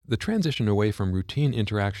The transition away from routine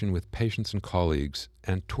interaction with patients and colleagues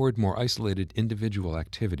and toward more isolated individual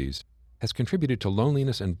activities has contributed to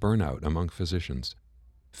loneliness and burnout among physicians.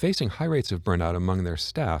 Facing high rates of burnout among their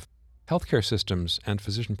staff, healthcare systems and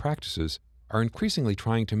physician practices are increasingly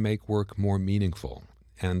trying to make work more meaningful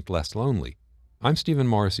and less lonely. I'm Stephen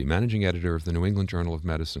Morrissey, managing editor of the New England Journal of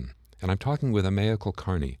Medicine, and I'm talking with Amaya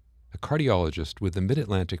Kulkarni, a cardiologist with the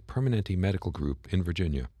Mid-Atlantic Permanente Medical Group in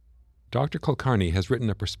Virginia. Dr. Kulkarni has written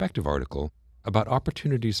a perspective article about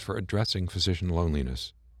opportunities for addressing physician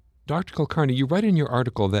loneliness. Dr. Kulkarni, you write in your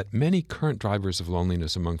article that many current drivers of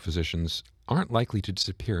loneliness among physicians aren't likely to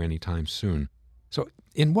disappear anytime soon. So,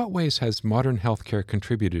 in what ways has modern healthcare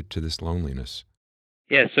contributed to this loneliness?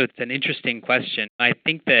 Yeah, so it's an interesting question. I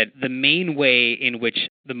think that the main way in which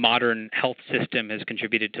the modern health system has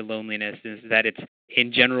contributed to loneliness is that it's,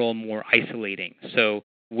 in general, more isolating. So,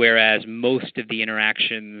 whereas most of the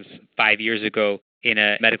interactions 5 years ago in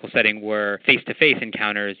a medical setting were face-to-face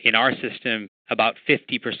encounters, in our system, about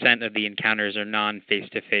 50% of the encounters are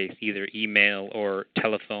non-face-to-face, either email or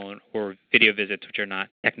telephone or video visits, which are not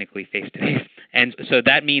technically face-to-face. And so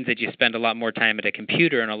that means that you spend a lot more time at a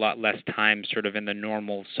computer and a lot less time sort of in the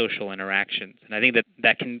normal social interactions. And I think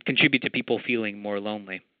that can contribute to people feeling more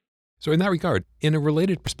lonely. So in that regard, in a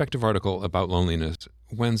related perspective article about loneliness,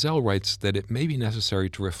 Wenzel writes that it may be necessary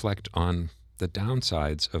to reflect on the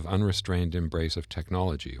downsides of unrestrained embrace of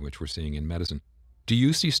technology, which we're seeing in medicine. Do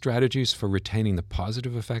you see strategies for retaining the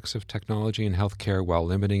positive effects of technology in healthcare while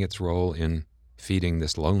limiting its role in feeding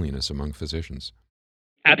this loneliness among physicians?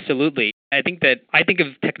 Absolutely. I think of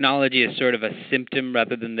technology as sort of a symptom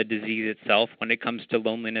rather than the disease itself when it comes to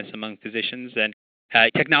loneliness among physicians. And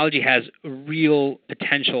technology has real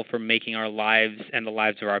potential for making our lives and the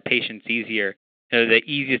lives of our patients easier. The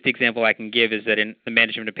easiest example I can give is that in the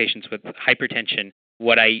management of patients with hypertension,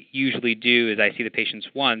 what I usually do is I see the patients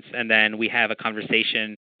once, and then we have a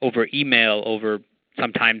conversation over email over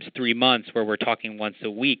sometimes 3 months where we're talking once a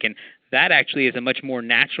week. And that actually is a much more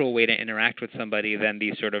natural way to interact with somebody than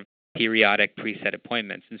these sort of periodic preset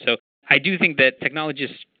appointments. And so I do think that technology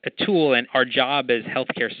is a tool, and our job as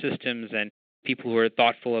healthcare systems and people who are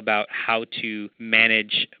thoughtful about how to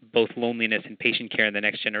manage both loneliness and patient care in the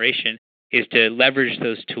next generation is to leverage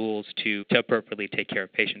those tools to appropriately take care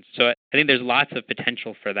of patients. So I think there's lots of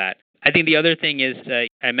potential for that. I think the other thing is,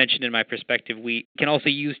 I mentioned in my perspective, we can also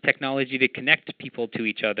use technology to connect people to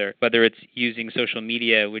each other, whether it's using social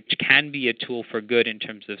media, which can be a tool for good in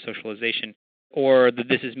terms of socialization, or the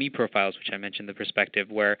This Is Me profiles, which I mentioned in the perspective,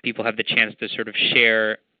 where people have the chance to sort of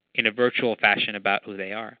share in a virtual fashion about who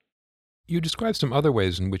they are. You describe some other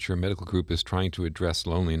ways in which your medical group is trying to address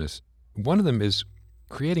loneliness. One of them is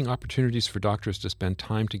creating opportunities for doctors to spend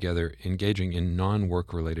time together engaging in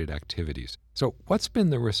non-work-related activities. So what's been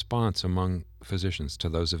the response among physicians to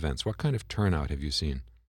those events? What kind of turnout have you seen?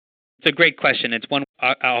 It's a great question. It's one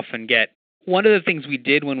I often get. One of the things we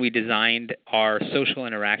did when we designed our social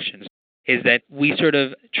interactions is that we sort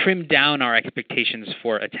of trimmed down our expectations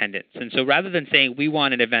for attendance. And so rather than saying we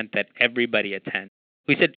want an event that everybody attends,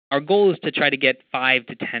 we said our goal is to try to get 5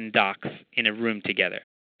 to 10 docs in a room together.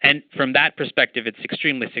 And from that perspective, it's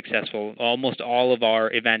extremely successful. Almost all of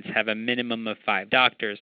our events have a minimum of 5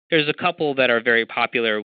 doctors. There's a couple that are very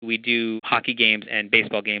popular. We do hockey games and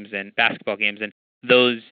baseball games and basketball games, and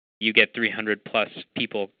those you get 300 plus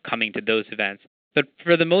people coming to those events. But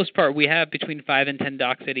for the most part, we have between 5 and 10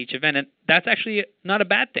 docs at each event, and that's actually not a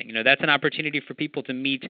bad thing. That's an opportunity for people to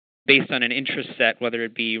meet based on an interest set, whether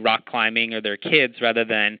it be rock climbing or their kids, rather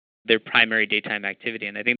than their primary daytime activity.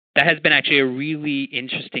 And I think that has been actually a really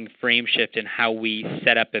interesting frame shift in how we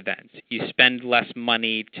set up events. You spend less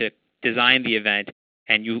money to design the event,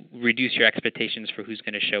 and you reduce your expectations for who's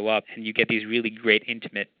going to show up, and you get these really great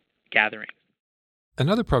intimate gatherings.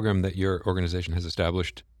 Another program that your organization has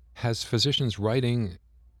established has physicians writing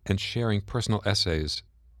and sharing personal essays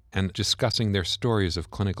and discussing their stories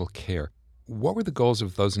of clinical care. What were the goals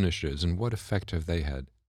of those initiatives, and what effect have they had?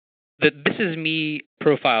 The This Is Me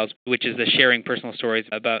profiles, which is the sharing personal stories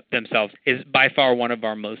about themselves, is by far one of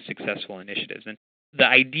our most successful initiatives. And the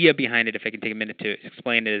idea behind it, if I can take a minute to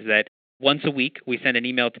explain it, is that once a week we send an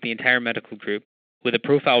email to the entire medical group with a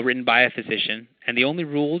profile written by a physician, and the only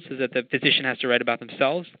rules is that the physician has to write about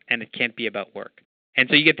themselves and it can't be about work. And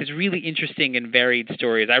so you get these really interesting and varied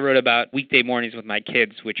stories. I wrote about weekday mornings with my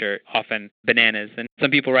kids, which are often bananas. And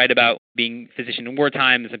some people write about being a physician in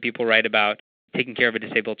wartime, and some people write about taking care of a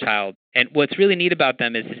disabled child. And what's really neat about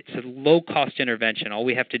them is it's a low-cost intervention. All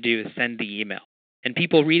we have to do is send the email. And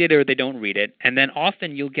people read it or they don't read it. And then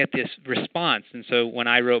often you'll get this response. And so when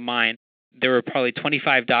I wrote mine, there were probably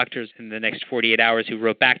 25 doctors in the next 48 hours who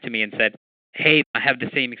wrote back to me and said, hey, I have the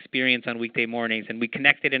same experience on weekday mornings, and we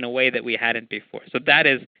connected in a way that we hadn't before. So that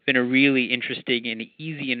has been a really interesting and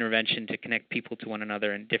easy intervention to connect people to one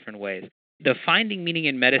another in different ways. The Finding Meaning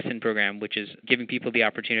in Medicine program, which is giving people the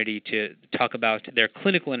opportunity to talk about their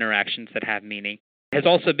clinical interactions that have meaning, has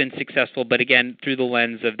also been successful, but again, through the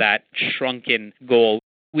lens of that shrunken goal.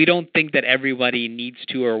 We don't think that everybody needs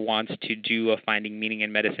to or wants to do a Finding Meaning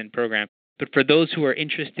in Medicine program. But for those who are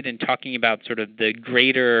interested in talking about sort of the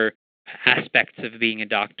greater aspects of being a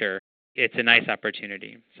doctor, it's a nice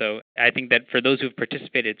opportunity. So I think that for those who have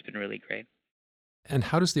participated, it's been really great. And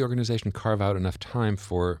how does the organization carve out enough time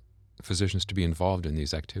for physicians to be involved in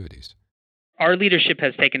these activities? Our leadership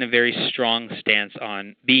has taken a very strong stance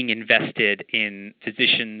on being invested in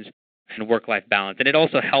physicians and work-life balance. And it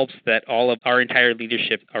also helps that all of our entire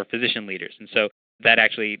leadership are physician leaders. And so that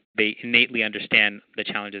actually, they innately understand the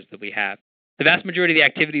challenges that we have. The vast majority of the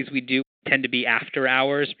activities we do tend to be after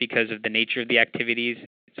hours because of the nature of the activities.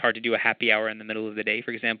 It's hard to do a happy hour in the middle of the day,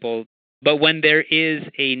 for example. But when there is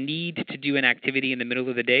a need to do an activity in the middle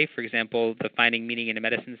of the day, for example, the Finding Meaning in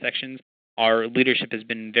Medicine sections, our leadership has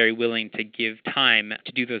been very willing to give time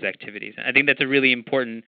to do those activities. I think that's a really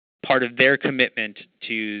important part of their commitment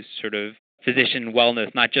to sort of physician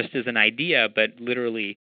wellness, not just as an idea, but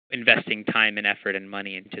literally investing time and effort and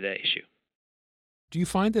money into the issue. Do you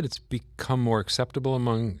find that it's become more acceptable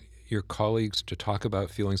among your colleagues to talk about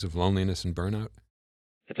feelings of loneliness and burnout?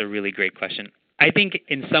 That's a really great question. I think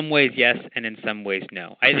in some ways, yes, and in some ways,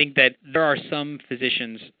 no. I think that there are some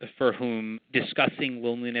physicians for whom discussing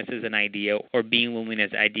loneliness as an idea or being lonely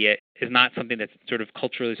as an idea is not something that's sort of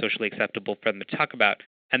culturally, socially acceptable for them to talk about,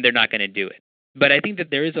 and they're not going to do it. But I think that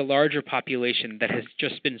there is a larger population that has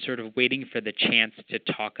just been sort of waiting for the chance to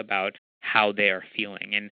talk about how they are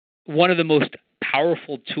feeling. And one of the most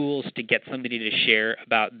powerful tools to get somebody to share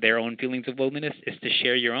about their own feelings of loneliness is to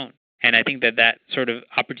share your own. And I think that that sort of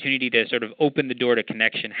opportunity to sort of open the door to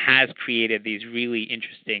connection has created these really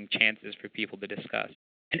interesting chances for people to discuss.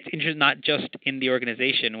 And it's interesting not just in the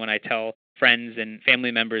organization. When I tell friends and family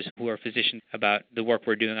members who are physicians about the work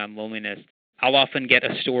we're doing on loneliness, I'll often get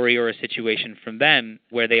a story or a situation from them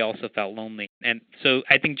where they also felt lonely. And so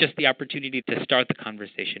I think just the opportunity to start the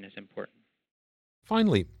conversation is important.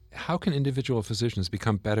 Finally, how can individual physicians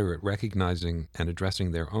become better at recognizing and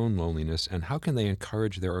addressing their own loneliness, and how can they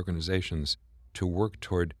encourage their organizations to work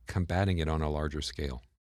toward combating it on a larger scale?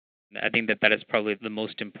 I think that that is probably the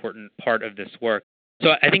most important part of this work.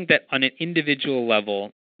 So I think that on an individual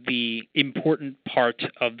level, the important part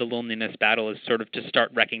of the loneliness battle is sort of to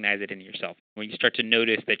start recognize it in yourself. When you start to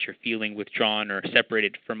notice that you're feeling withdrawn or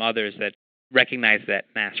separated from others, that recognize that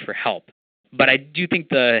and ask for help. But I do think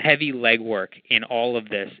the heavy legwork in all of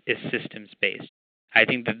this is systems-based. I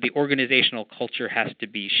think that the organizational culture has to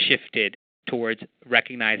be shifted towards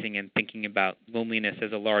recognizing and thinking about loneliness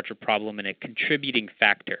as a larger problem and a contributing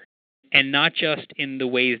factor. And not just in the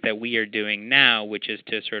ways that we are doing now, which is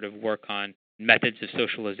to sort of work on methods of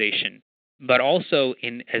socialization, but also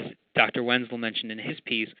in, as Dr. Wenzel mentioned in his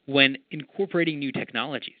piece, when incorporating new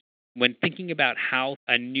technologies, when thinking about how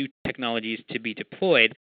a new technology is to be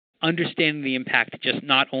deployed, understanding the impact just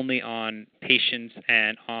not only on patients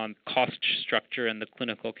and on cost structure and the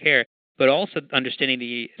clinical care, but also understanding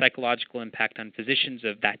the psychological impact on physicians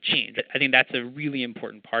of that change. I think that's a really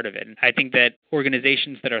important part of it. And I think that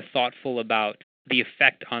organizations that are thoughtful about the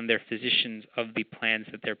effect on their physicians of the plans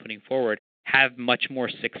that they're putting forward have much more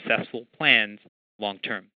successful plans long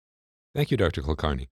term. Thank you, Dr. Kulkarni.